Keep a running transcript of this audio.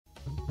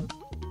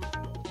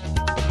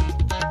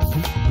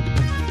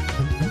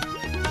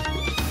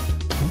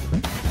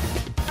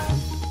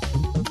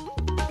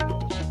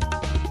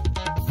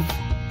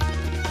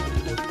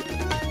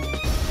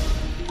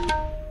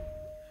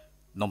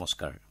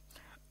নমস্কাৰ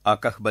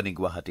আকাশবাণী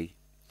গুৱাহাটী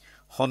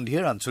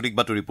সন্ধিয়াৰ আঞ্চলিক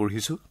বাতৰি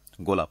পঢ়িছো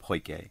গোলাপ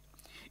শইকীয়াই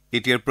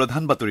এতিয়াৰ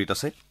প্ৰধান বাতৰিত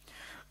আছে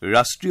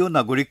ৰাষ্ট্ৰীয়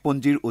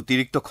নাগৰিকপঞ্জীৰ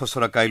অতিৰিক্ত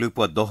খচৰা কাইলৈ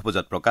পুৱা 10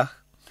 বজাত প্ৰকাশ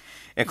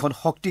এখন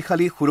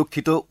শক্তিশালী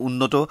সুৰক্ষিত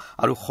উন্নত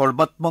আৰু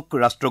সৰ্বাত্মক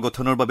ৰাষ্ট্ৰ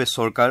গঠনৰ বাবে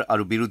চৰকাৰ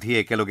আৰু বিৰোধীয়ে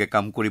একেলগে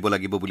কাম কৰিব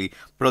লাগিব বুলি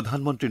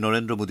প্ৰধানমন্ত্ৰী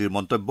নৰেন্দ্ৰ মোদীৰ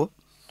মন্তব্য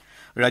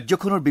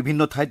ৰাজ্যখনৰ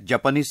বিভিন্ন ঠাইত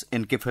জাপানীজ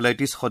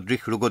এনকেফেলাইটিছ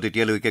সদৃশ ৰোগত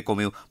এতিয়ালৈকে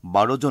কমেও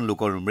 12 জন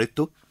লোকৰ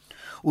মৃত্যু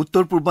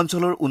উত্তৰ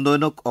পূৰ্বাঞ্চলৰ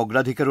উন্নয়নক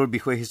অগ্ৰাধিকাৰৰ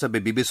বিষয় হিচাপে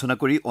বিবেচনা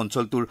কৰি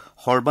অঞ্চলটোৰ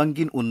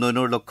সৰ্বাংগীন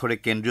উন্নয়নৰ লক্ষ্যৰে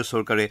কেন্দ্ৰীয়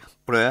চৰকাৰে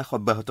প্ৰয়াস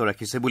অব্যাহত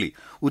ৰাখিছে বুলি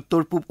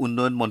উত্তৰ পূব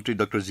উন্নয়ন মন্ত্ৰী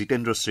ড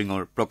জিতেন্দ্ৰ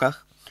সিঙৰ প্ৰকাশ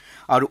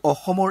আৰু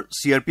অসমৰ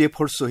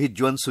চিআৰপিএফৰ শ্বহীদ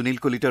জোৱান সুনীল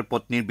কলিতাৰ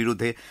পত্নীৰ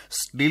বিৰুদ্ধে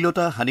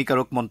শ্লীলতা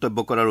হানিকাৰক মন্তব্য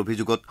কৰাৰ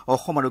অভিযোগত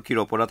অসম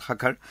আৰক্ষীৰ অপৰাধ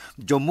শাখাৰ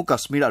জম্মু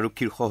কাশ্মীৰ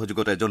আৰক্ষীৰ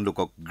সহযোগত এজন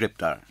লোকক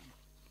গ্ৰেপ্তাৰ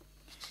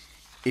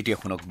এতিয়া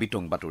শুনক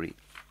বিতং বাতৰি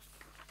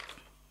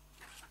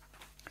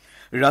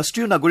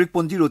ৰাষ্ট্ৰীয়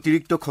নাগৰিকপঞ্জীৰ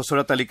অতিৰিক্ত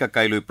খচৰা তালিকা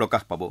কাইলৈ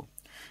প্ৰকাশ পাব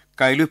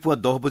কাইলৈ পুৱা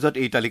 10 বজাত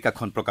এই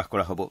তালিকাখন প্ৰকাশ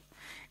কৰা হ'ব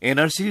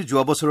এনআৰচিৰ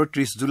যোৱা বছৰৰ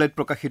 30 জুলাইত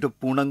প্ৰকাশিত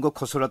পূৰ্ণাংগ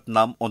খচৰাত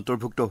নাম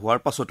অন্তৰ্ভুক্ত হোৱাৰ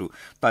পাছতো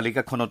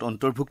তালিকাখনত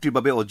অন্তৰ্ভুক্তিৰ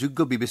বাবে অযোগ্য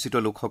বিবেচিত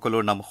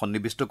লোকসকলৰ নাম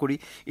সন্নিবিষ্ট কৰি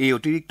এই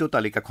অতিৰিক্ত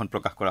তালিকাখন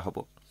প্ৰকাশ কৰা হ'ব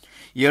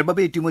ইয়াৰ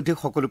বাবে ইতিমধ্যে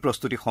সকলো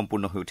প্ৰস্তুতি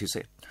সম্পূৰ্ণ হৈ উঠিছে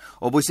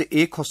অৱশ্যে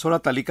এই খচৰা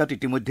তালিকাত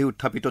ইতিমধ্যে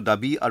উত্থাপিত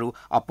দাবী আৰু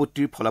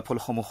আপত্তিৰ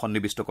ফলাফলসমূহ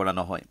সন্নিবিষ্ট কৰা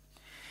নহয়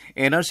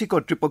এনআৰচি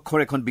কৰ্তৃপক্ষৰ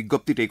এখন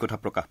বিজ্ঞপ্তিত এই কথা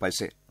প্ৰকাশ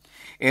পাইছে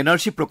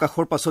এনআৰচি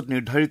প্ৰকাশৰ পাছত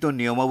নিৰ্ধাৰিত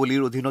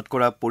নিয়মাৱলীৰ অধীনত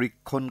কৰা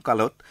পৰীক্ষণ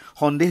কালত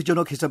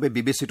সন্দেহজনক হিচাপে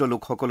বিবেচিত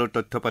লোকসকলৰ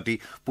তথ্যপাতি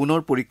পুনৰ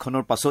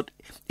পৰীক্ষণৰ পাছত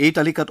এই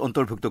তালিকাত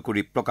অন্তৰ্ভুক্ত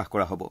কৰি প্ৰকাশ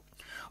কৰা হ'ব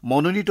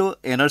মনোনীত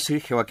এনআৰচিৰ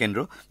সেৱা কেন্দ্ৰ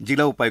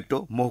জিলা উপায়ুক্ত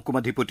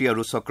মহকুমাধিপতি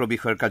আৰু চক্ৰ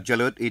বিষয়াৰ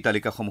কাৰ্যালয়ত এই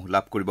তালিকাসমূহ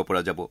লাভ কৰিব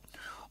পৰা যাব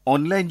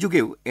অনলাইন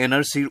যোগেও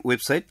এনআৰচিৰ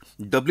ৱেবছাইট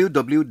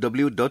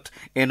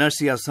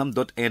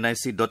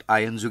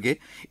www.nrcassam.nic.in যোগে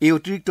এই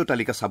অতিৰিক্ত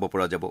তালিকা চাব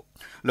পৰা যাব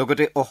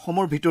লগতে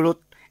অসমৰ ভিতৰত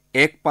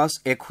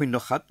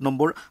 15107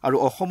 নম্বৰ আৰু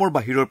অসমৰ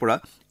বাহিৰৰ পৰা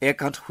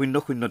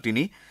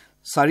 18003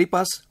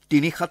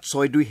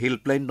 453762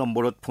 হেল্পলাইন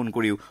নম্বৰত ফোন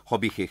কৰিও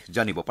সবিশেষ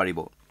জানিব পাৰিব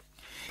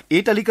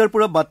এই তালিকাৰ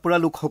পৰা বাদ পৰা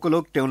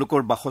লোকসকলক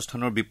তেওঁলোকৰ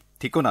বাসস্থানৰ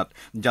ঠিকনাত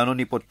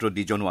জাননী পত্ৰ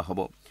দি জনোৱা হ'ব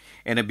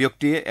এনে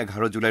ব্যক্তিয়ে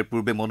 11 জুলাইৰ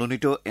পূৰ্বে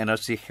মনোনীত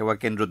এনআৰচি সেৱা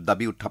কেন্দ্ৰত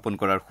দাবী উত্থাপন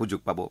কৰাৰ সুযোগ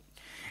পাব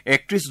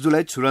 31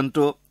 জুলাইত চূড়ান্ত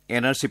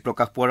এনআৰচি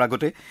প্ৰকাশ পোৱাৰ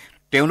আগতে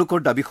তেওঁলোকৰ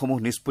দাবীসমূহ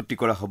নিষ্পত্তি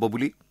কৰা হ'ব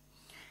বুলি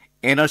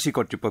এনআৰচি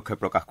কৰ্তৃপক্ষই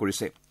প্ৰকাশ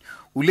কৰিছে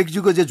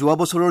উল্লেখযোগ্য যে যোৱা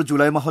বছৰৰ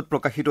জুলাই মাহত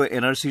প্ৰকাশিত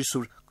এনআৰচিৰ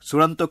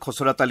চূড়ান্ত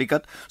খচৰা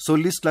তালিকাত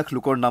 40 লাখ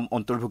লোকৰ নাম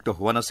অন্তৰ্ভুক্ত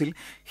হোৱা নাছিল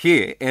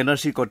সেয়ে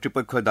এনআৰচি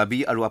কৰ্তৃপক্ষই দাবী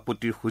আৰু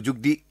আপত্তিৰ সুযোগ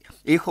দি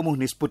এইসমূহ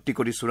নিষ্পত্তি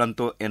কৰি চূড়ান্ত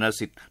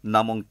এনআৰচিত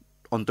নাম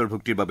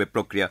অন্তৰ্ভুক্তিৰ বাবে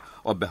প্ৰক্ৰিয়া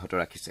অব্যাহত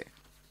ৰাখিছে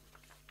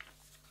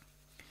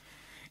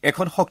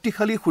এখন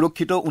শক্তিশালী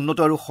সুৰক্ষিত উন্নত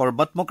আৰু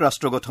সৰ্বাত্মক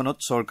ৰাষ্ট্ৰ গঠনত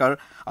চৰকাৰ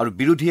আৰু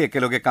বিৰোধীয়ে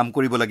একেলগে কাম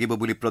কৰিব লাগিব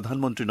বুলি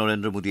প্ৰধানমন্ত্ৰী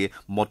নৰেন্দ্ৰ মোদীয়ে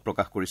মত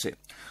প্ৰকাশ কৰিছে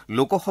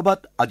লোকসভাত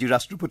আজি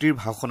ৰাষ্ট্ৰপতিৰ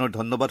ভাষণৰ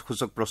ধন্যবাদ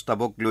সূচক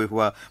প্ৰস্তাৱক লৈ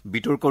হোৱা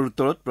বিতৰ্কৰ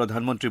উত্তৰত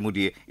প্ৰধানমন্ত্ৰী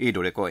মোদীয়ে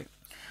এইদৰে কয়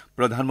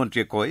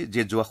প্ৰধানমন্ত্ৰীয়ে কয়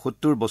যে যোৱা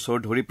 70 বছৰ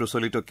ধৰি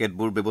প্ৰচলিত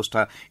কেতবোৰ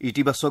ব্যৱস্থা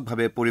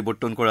ইতিবাচকভাৱে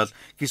পৰিৱৰ্তন কৰাত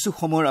কিছু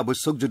সময়ৰ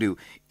আৱশ্যক যদিও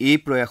এই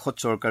প্ৰয়াসত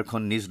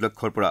চৰকাৰখন নিজ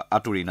লক্ষ্যৰ পৰা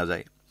আঁতৰি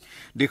নাযায়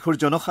দেশৰ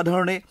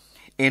জনসাধাৰণে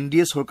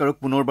এনডিএ চৰকাৰক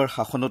পুনৰবাৰ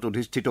শাসনত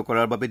অধিষ্ঠিত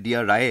কৰাৰ বাবে দিয়া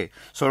ৰায়ে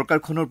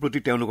চৰকাৰখনৰ প্ৰতি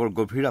তেওঁলোকৰ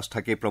গভীৰ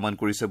আস্থাকে প্ৰমাণ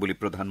কৰিছে বুলি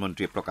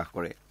প্ৰধানমন্ত্ৰীয়ে প্ৰকাশ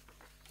কৰে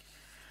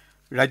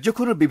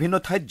ৰাজ্যখনৰ বিভিন্ন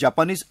ঠাইত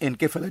জাপানীজ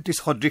এনকেফেলাইটিছ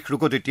সদৃশ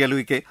ৰোগত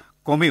এতিয়ালৈকে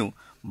কমেও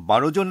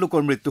 12 জন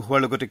লোকৰ মৃত্যু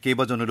হোৱাৰ লগতে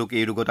কেইবাজনো লোক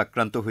এই ৰোগত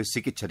আক্ৰান্ত হৈ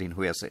চিকিৎসাধীন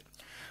হৈ আছে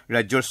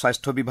ৰাজ্যৰ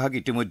স্বাস্থ্য বিভাগ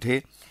ইতিমধ্যে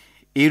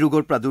এই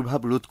ৰোগৰ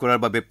প্ৰাদুৰ্ভাৱ ৰোধ কৰাৰ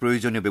বাবে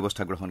প্ৰয়োজনীয়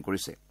ব্যৱস্থা গ্ৰহণ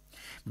কৰিছে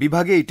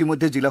বিভাগে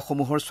ইতিমধ্যে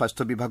জিলাসমূহৰ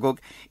স্বাস্থ্য বিভাগক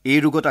এই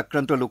ৰোগত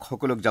আক্ৰান্ত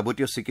লোকসকলক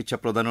যাৱতীয় চিকিৎসা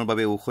প্ৰদানৰ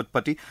বাবে ঔষধ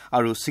পাতি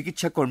আৰু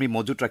চিকিৎসা কৰ্মী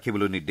মজুত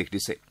ৰাখিবলৈ নিৰ্দেশ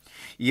দিছে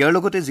ইয়াৰ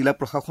লগতে জিলা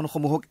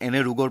প্ৰশাসনসমূহক এনে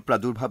ৰোগৰ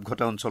প্ৰাদুৰ্ভাৱ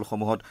ঘটা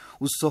অঞ্চলসমূহত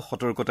উচ্চ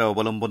সতৰ্কতা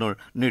অৱলম্বনৰ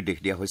নিৰ্দেশ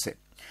দিয়া হৈছে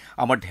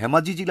আমাৰ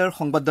ধেমাজি জিলাৰ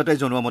সংবাদদাতাই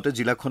জনোৱা মতে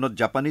জিলাখনত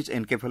জাপানীজ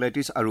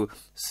এনকেফেলাইটিছ আৰু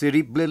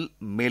চেৰিব্ৰেল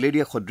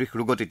মেলেৰিয়া সদৃশ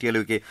ৰোগত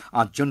এতিয়ালৈকে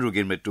 8 জন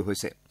ৰোগীৰ মৃত্যু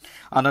হৈছে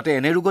আনহাতে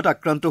এনে ৰোগত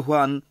আক্ৰান্ত হোৱা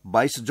আন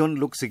 22 জন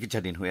লোক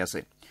চিকিৎসাধীন হৈ আছে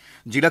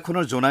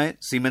জিলাখনৰ জনাই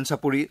চিমেন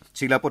চাপৰি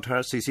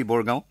চিলাপথাৰ চিচি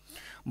বৰগাঁও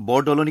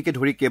বৰদলনিকে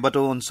ধৰি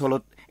কেইবাটাও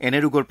অঞ্চলত এনে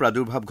ৰোগৰ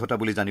প্ৰাদুৰ্ভাৱ ঘটা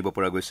বুলি জানিব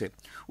পৰা গৈছে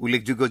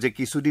উল্লেখযোগ্য যে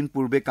কিছুদিন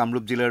পূৰ্বে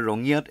কামৰূপ জিলাৰ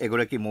ৰঙিয়াত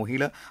এগৰাকী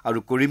মহিলা আৰু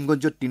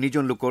কৰিমগঞ্জত 3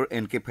 জন লোকৰ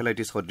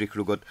এনকেফেলাইটিছ সদৃশ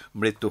ৰোগত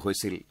মৃত্যু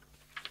হৈছিল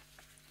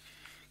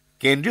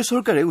কেন্দ্ৰীয়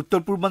চৰকাৰে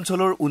উত্তৰ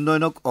পূৰ্বাঞ্চলৰ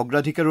উন্নয়নক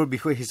অগ্ৰাধিকাৰৰ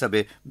বিষয় হিচাপে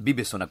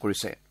বিবেচনা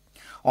কৰিছে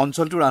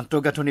অঞ্চলটোৰ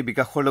আন্তঃগাঁথনি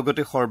বিকাশৰ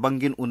লগতে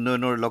সৰ্বাংগীন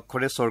উন্নয়নৰ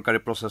লক্ষ্যৰে চৰকাৰে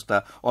প্ৰচেষ্টা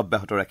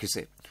অব্যাহত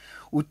ৰাখিছে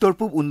উত্তৰ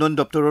পূব উন্নয়ন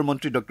দপ্তৰৰ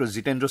মন্ত্ৰী ড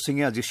জিতেন্দ্ৰ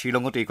সিঙে আজি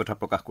শ্বিলঙত এই কথা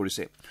প্ৰকাশ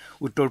কৰিছে।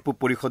 উত্তৰ পূব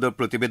পৰিষদৰ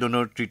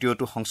প্ৰতিবেদনৰ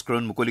তৃতীয়টো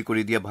সংস্কৰণ মুকলি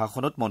কৰি দিয়া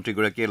ভাষণত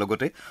মন্ত্ৰীগৰাকীয়ে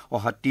লগতে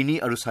অহা ৩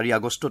 আৰু ৪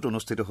 আগষ্টত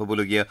অনুষ্ঠিত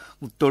হ'বলগীয়া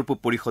উত্তৰ পূব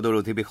পৰিষদৰ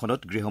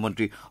অধিৱেশনত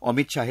গৃহমন্ত্ৰী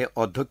অমিত শ্বাহে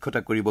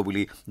অধ্যক্ষতা কৰিব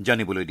বুলি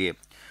জানিবলৈ দিয়ে।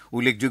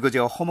 উল্লেখযোগ্য যে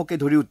অসমকে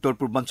ধৰি উত্তৰ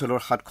পূৰ্বাঞ্চলৰ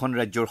 7খন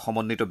ৰাজ্যৰ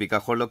সমন্বিত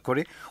বিকাশৰ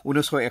লক্ষ্যৰে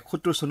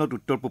 1971 চনত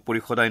উত্তৰ পূব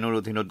পৰিষদ আইনৰ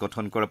অধীনত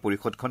গঠন কৰা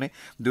পৰিষদখনে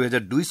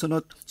 2002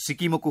 চনত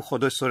ছিকিমকো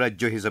সদস্য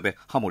ৰাজ্য হিচাপে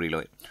সামৰি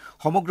লয়।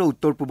 সমগ্ৰ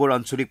উত্তৰ পূবৰ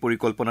আঞ্চলিক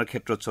পৰিকল্পনাৰ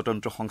ক্ষেত্ৰত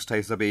স্বতন্ত্ৰ সংস্থা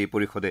হিচাপে এই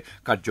পৰিষদে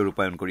কাৰ্য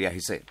ৰূপায়ণ কৰি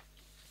আহিছে।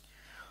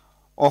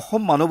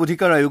 অসম মানৱ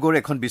অধিকাৰ আয়োগৰ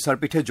এখন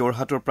বিচাৰপীঠে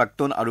যোৰহাটৰ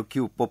প্ৰাক্তন আৰক্ষী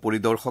উপ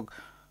পৰিদৰ্শক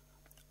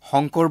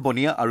শংকৰ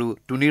বনিয়া আৰু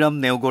টুনিৰাম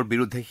নেওগৰ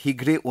বিৰুদ্ধে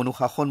শীঘ্ৰে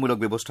অনুশাসনমূলক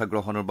ব্যৱস্থা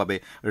গ্ৰহণৰ বাবে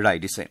ৰায়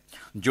দিছে।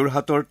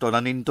 যোৰহাটৰ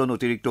তদানীন্তন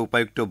অতিৰিক্ত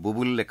উপায়ুক্ত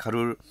বুবুল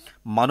লেখাৰুৰ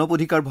মানৱ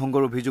অধিকাৰ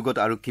ভংগৰ অভিযোগত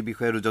আৰক্ষী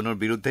বিষয়া দুজনৰ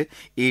বিৰুদ্ধে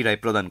এই ৰায়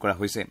প্ৰদান কৰা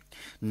হৈছে।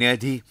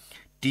 ন্যায়াধীশ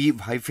টি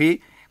ভাইফে,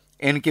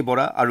 এন কে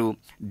বৰা আৰু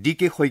ডি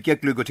কে শইকীয়াক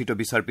লৈ গঠিত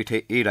বিচাৰপীঠে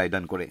এই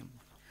ৰায়দান কৰে।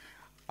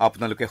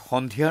 আপোনালোকে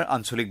সন্ধিয়াৰ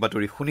আঞ্চলিক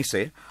বাতৰি শুনিছে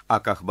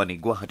আকাশবাণী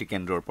গুৱাহাটী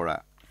কেন্দ্ৰৰ পৰা।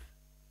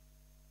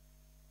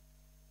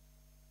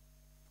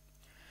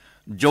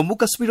 জম্মু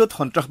কাশ্মীৰত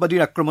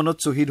সন্ত্ৰাসবাদীৰ আক্ৰমণত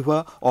শ্বহীদ হোৱা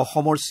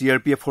অসমৰ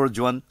CRPFৰ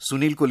জোৱান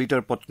সুনীল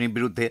কলিতাৰ পত্নীৰ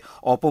বিৰুদ্ধে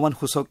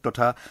অপমানসূচক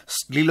তথা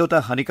শ্লীলতা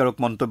হানিকাৰক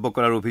মন্তব্য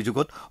কৰাৰ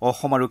অভিযোগত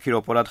অসম আৰক্ষীৰ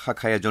অপৰাধ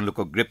শাখাই এজন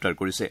লোকক গ্ৰেপ্তাৰ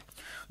কৰিছে।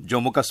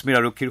 জম্মু কাশ্মীৰ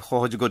আৰক্ষীৰ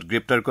সহযোগত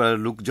গ্ৰেপ্তাৰ কৰা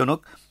লোকজনক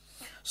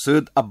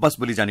সৈয়দ আব্বাছ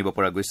বুলি জানিব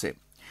পৰা গৈছে।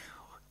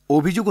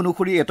 অভিযোগ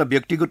অনুসৰি এটা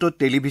ব্যক্তিগত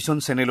টেলিভিছন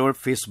চেনেলৰ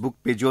ফেচবুক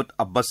পেজত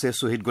আব্বাছে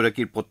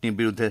শ্বহীদগৰাকীৰ পত্নীৰ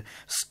বিৰুদ্ধে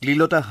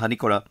শ্লীলতা হানি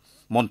কৰা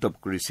মন্তব্য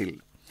কৰিছিল।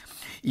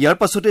 ইয়াৰ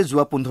পাছতে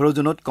যোৱা 15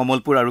 জুনত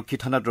কমলপুৰ আৰক্ষী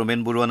থানাত ৰমেন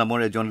বৰুৱা নামৰ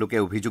এজন লোকে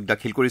অভিযোগ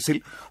দাখিল কৰিছিল।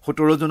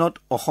 17 জুনত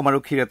অসম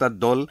আৰক্ষীৰ এটা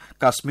দল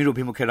কাশ্মীৰ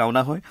অভিমুখে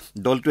ৰাওনা হয়।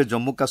 দলটোৱে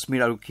জম্মু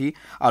কাশ্মীৰ আৰক্ষী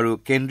আৰু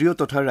কেন্দ্ৰীয়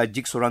তথা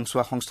ৰাজ্যিক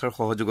চোৰাংচোৱা সংস্থাৰ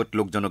সহযোগত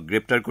লোকজনক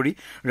গ্ৰেপ্তাৰ কৰি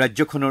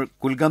ৰাজ্যখনৰ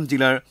কুলগাম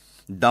জিলাৰ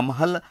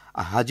দামহাল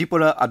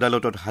হাজিপৰা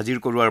আদালতত হাজিৰ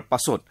কৰোৱাৰ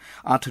পাছত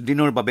 8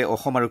 দিনৰ বাবে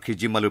অসম আৰক্ষীৰ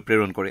জিম্মালৈ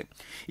প্ৰেৰণ কৰে।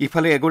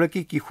 ইফালে এগৰাকী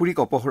কিশোৰীক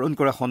অপহৰণ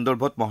কৰা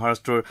সন্দৰ্ভত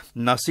মহাৰাষ্ট্ৰৰ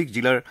নাছিক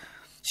জিলাৰ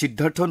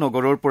সিদ্ধাৰ্থ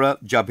নগৰৰ পৰা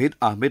জাভেদ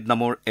আহমেদ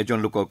নামৰ এজন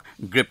লোকক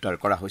গ্ৰেপ্তাৰ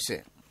কৰা হৈছে।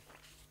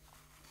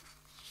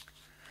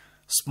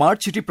 স্মাৰ্ট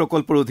চিটি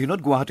প্ৰকল্পৰ অধীনত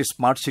গুৱাহাটী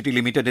স্মাৰ্ট চিটি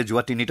লিমিটেডে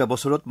যোৱা 3টা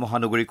বছৰত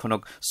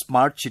মহানগৰীখনক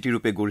স্মাৰ্ট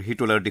চিটিৰূপে গঢ়ি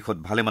তোলাৰ দিশত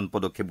ভালেমান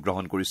পদক্ষেপ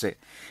গ্ৰহণ কৰিছে।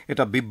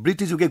 এটা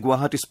বিবৃতিযোগে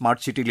গুৱাহাটী স্মাৰ্ট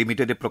চিটি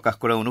লিমিটেডে প্ৰকাশ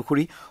কৰা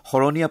অনুসৰি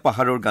শৰণীয়া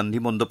পাহাৰৰ গান্ধী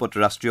মণ্ডপত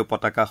ৰাষ্ট্ৰীয়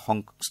পতাকা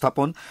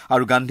সংস্থাপন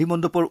আৰু গান্ধী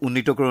মণ্ডপৰ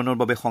উন্নীতকৰণৰ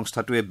বাবে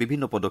সংস্থাটোৱে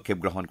বিভিন্ন পদক্ষেপ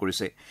গ্ৰহণ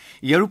কৰিছে।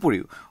 ইয়াৰ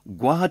উপৰিও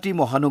গুৱাহাটী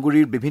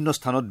মহানগৰীৰ বিভিন্ন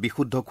স্থানত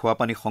বিশুদ্ধ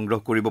খোৱাপানী সংগ্ৰহ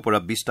কৰিব পৰা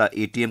 20টা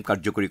ATM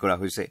কাৰ্যকৰী কৰা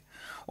হৈছে।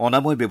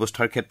 অনাময়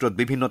ব্যৱস্থাৰ ক্ষেত্ৰত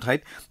বিভিন্ন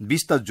ঠাইত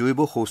 20টা জৈৱ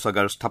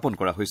শৌচাগাৰ স্থাপন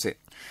কৰা হৈছে।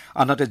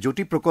 আনহাতে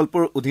জ্যোতি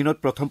প্ৰকল্পৰ অধীনত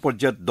প্ৰথম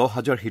পৰ্যায়ত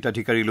 10,000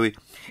 হিতাধিকাৰীলৈ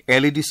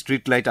LED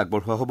ষ্ট্ৰীট লাইট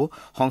আগবঢ়োৱা হ'ব।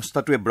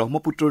 সংস্থাটোৱে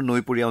ব্ৰহ্মপুত্ৰৰ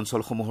নৈপৰীয়া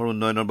অঞ্চলসমূহৰ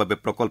উন্নয়নৰ বাবে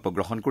প্ৰকল্প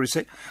গ্ৰহণ কৰিছে।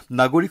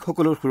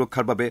 নাগৰিকসকলৰ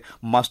সুৰক্ষাৰ বাবে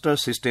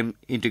মাষ্টাৰ ছিষ্টেম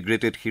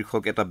ইণ্টিগ্ৰেটেড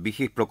শীৰ্ষক এটা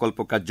বিশেষ প্ৰকল্প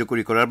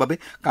কাৰ্যকৰী কৰাৰ বাবে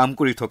কাম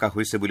কৰি থকা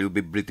হৈছে বুলিও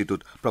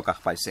বিবৃতিটোত প্ৰকাশ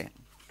পাইছে।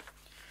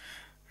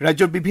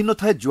 ৰাজ্যৰ বিভিন্ন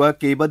ঠাইত যোৱা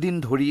কেইবাদিন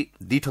ধৰি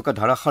দি থকা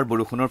ধাৰাসাৰ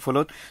বৰষুণৰ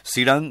ফলত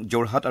চিৰাং,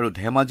 যোৰহাট আৰু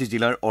ধেমাজি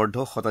জিলাৰ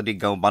অৰ্ধশতাধিক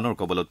গাঁও বানৰ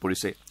কবলত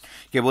পৰিছে।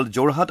 কেৱল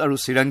যোৰহাট আৰু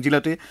চিৰাং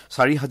জিলাতে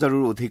 4,000ৰো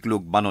অধিক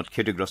লোক বানত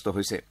ক্ষতিগ্ৰস্ত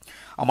হৈছে।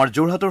 আমাৰ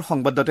যোৰহাটৰ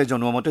সংবাদদাতাই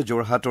জনোৱা মতে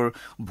যোৰহাটৰ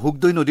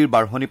ভোগদৈ নদীৰ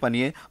বাঢ়নি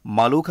পানীয়ে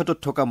মালৌঘাটত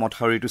থকা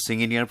মথাউৰিটো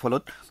ছিঙি নিয়াৰ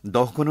ফলত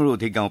 10খনৰো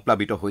অধিক গাঁও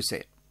প্লাবিত হৈছে।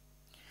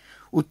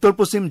 উত্তৰ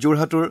পশ্চিম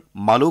যোৰহাটৰ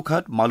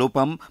মালৌঘাট,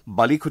 মালৌপাম,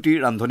 বালিখুটি,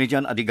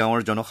 ৰান্ধনীজান আদি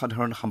গাঁৱৰ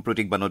জনসাধাৰণ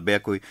সাম্প্ৰতিক বানত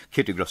বেয়াকৈ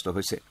ক্ষতিগ্ৰস্ত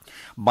হৈছে।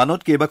 বানত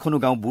কেইবাখনো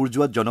গাঁও বুৰ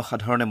যোৱাত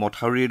জনসাধাৰণে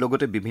মথাউৰিৰ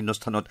লগতে বিভিন্ন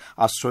স্থানত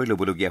আশ্ৰয়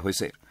ল'বলগীয়া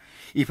হৈছে।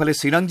 ইফালে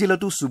চিৰাং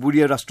জিলাতো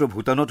চুবুৰীয়া ৰাষ্ট্ৰ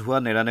ভূটানত হোৱা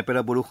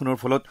নেৰানেপেৰা বৰষুণৰ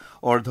ফলত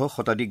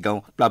অৰ্ধশতাধিক গাঁও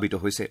প্লাবিত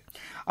হৈছে।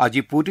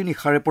 আজি পুৱতি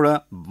নিশাৰে পৰা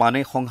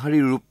বানে সংহাৰী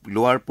ৰূপ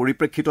লোৱাৰ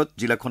পৰিপ্ৰেক্ষিতত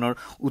জিলাখনৰ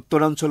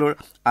উত্তৰাঞ্চলৰ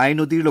আই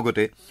নদীৰ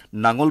লগতে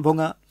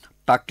নাঙলভঙা,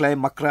 টাকলাই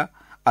মাকৰা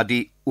আদি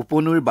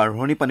উপনৈৰ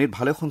বাঢ়নি পানীত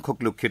ভালেসংখ্যক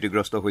লোক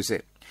ক্ষতিগ্ৰস্ত হৈছে।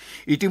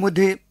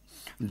 ইতিমধ্যে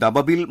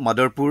দাবাবিল,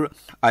 মাদাৰপুৰ,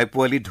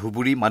 আইপোৱালি,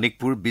 ধুবুৰী,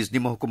 মানিকপুৰ, বিজনী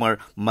মহকুমাৰ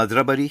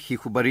মাজৰাবাৰী,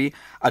 শিশুবাৰী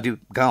আদি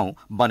গাঁও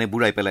বানে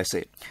বুৰাই পেলাইছে।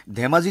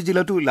 ধেমাজি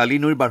জিলাতো লালি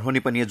নৈৰ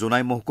বাঢ়নি পানীয়ে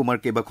জোনাই মহকুমাৰ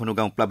কেইবাখনো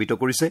গাঁও প্লাবিত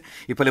কৰিছে।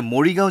 ইফালে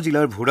মৰিগাঁও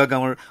জিলাৰ ভোৰা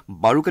গাঁৱৰ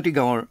বাৰুকাটি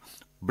গাঁৱৰ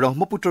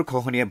ব্ৰহ্মপুত্ৰৰ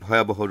খহনীয়ে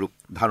ভয়াৱহ ৰূপ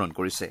ধাৰণ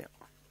কৰিছে।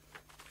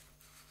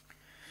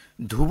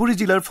 ধুবুৰী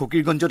জিলাৰ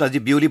ফকীৰগঞ্জত আজি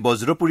বিয়লি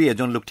বজ্ৰ পৰি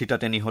এজন লোক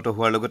থিতাতে নিহত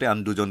হোৱাৰ লগতে আন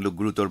 2জন লোক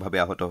গুৰুতৰভাৱে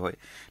আহত হয়।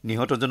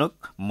 নিহতজনক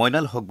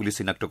মইনাল হক বুলি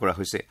চিনাক্ত কৰা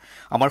হৈছে।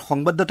 আমাৰ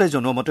সংবাদদাতাই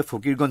জনোৱা মতে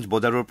ফকীৰগঞ্জ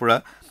বজাৰৰ পৰা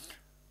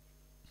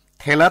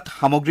ঠেলাত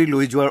সামগ্ৰী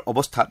লৈ যোৱাৰ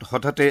অৱস্থাত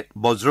হঠাতে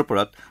বজ্ৰ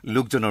পৰাত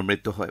লোকজনৰ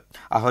মৃত্যু হয়।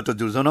 আহত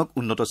 2জনক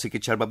উন্নত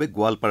চিকিৎসাৰ বাবে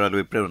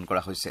গোৱালপাৰালৈ প্ৰেৰণ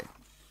কৰা হৈছে।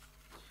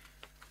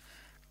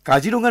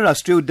 কাজিৰঙা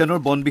ৰাষ্ট্ৰীয় উদ্যানৰ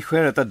বন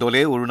বিষয়াৰ এটা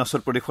দলে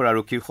অৰুণাচল প্ৰদেশৰ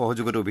আৰক্ষীৰ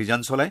সহযোগত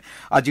অভিযান চলাই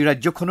আজি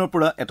ৰাজ্যখনৰ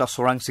পৰা এটা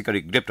চোৰাং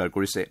চিকাৰীক গ্ৰেপ্তাৰ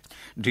কৰিছে।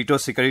 ধৃত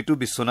চিকাৰীটো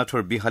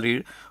বিশ্বনাথৰ বিহালীৰ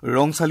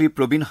ৰংচালিৰ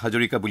প্ৰবীণ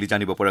হাজৰিকা বুলি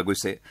জানিব পৰা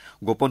গৈছে।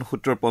 গোপন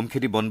সূত্ৰৰ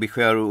পমখেদি বন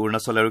বিষয়া আৰু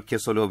অৰুণাচল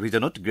আৰক্ষীয়ে চলোৱা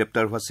অভিযানত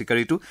গ্ৰেপ্তাৰ হোৱা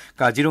চিকাৰীটো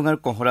কাজিৰঙাৰ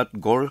কহৰাত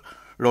গড়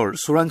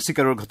চোৰাং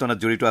চিকাৰৰ ঘটনাত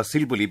জড়িত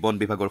আছিল বুলি বন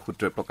বিভাগৰ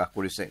সূত্ৰই প্ৰকাশ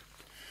কৰিছে।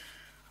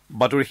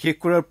 বাতৰি শেষ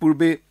কৰাৰ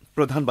পূৰ্বে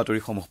প্ৰধান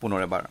বাতৰিসমূহ পুনৰ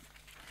এবাৰ।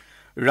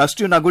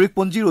 ৰাষ্ট্ৰীয়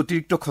নাগৰিকপঞ্জীৰ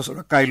অতিৰিক্ত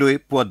খচৰা কাইলৈ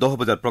পুৱা 10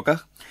 বজাত প্ৰকাশ।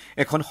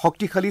 এখন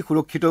শক্তিশালী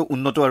সুৰক্ষিত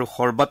উন্নত আৰু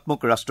সৰ্বাত্মক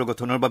ৰাষ্ট্ৰ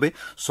গঠনৰ বাবে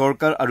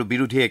চৰকাৰ আৰু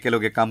বিৰোধীয়ে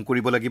একেলগে কাম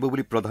কৰিব লাগিব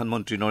বুলি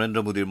প্ৰধানমন্ত্ৰী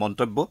নৰেন্দ্ৰ মোদীৰ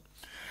মন্তব্য।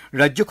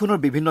 ৰাজ্যখনৰ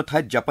বিভিন্ন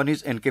ঠাইত জাপানীজ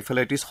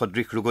এনকেফেলাইটিছ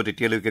সদৃশ ৰোগত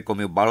এতিয়ালৈকে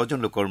কমেও 12জন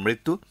লোকৰ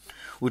মৃত্যু।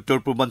 উত্তৰ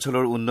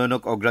পূৰ্বাঞ্চলৰ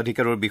উন্নয়নক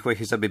অগ্ৰাধিকাৰৰ বিষয়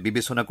হিচাপে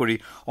বিবেচনা কৰি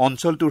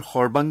অঞ্চলটোৰ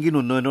সৰ্বাংগীন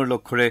উন্নয়নৰ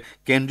লক্ষ্যৰে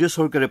কেন্দ্ৰীয়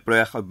চৰকাৰে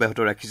প্ৰয়াস অব্যাহত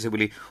ৰাখিছে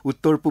বুলি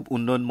উত্তৰ পূব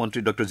উন্নয়ন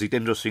মন্ত্ৰী ড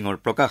জিতেন্দ্ৰ সিঙৰ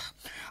প্ৰকাশ।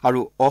 আৰু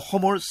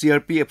অসমৰ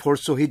CRPFৰ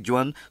শ্বহীদ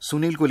জোৱান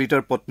সুনীল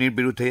কলিতাৰ পত্নীৰ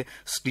বিৰুদ্ধে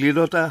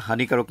শ্লীলতা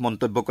হানিকাৰক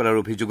মন্তব্য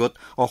কৰাৰ অভিযোগত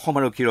অসম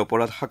আৰক্ষীৰ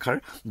অপৰাধ শাখাৰ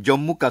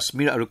জম্মু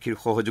কাশ্মীৰ আৰক্ষীৰ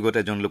সহযোগত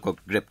এজন লোকক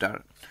গ্ৰেপ্তাৰ।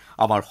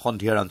 আমাৰ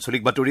সন্ধিয়াৰ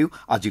আঞ্চলিক বাতৰিও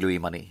আজিলৈ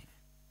ইমানেই।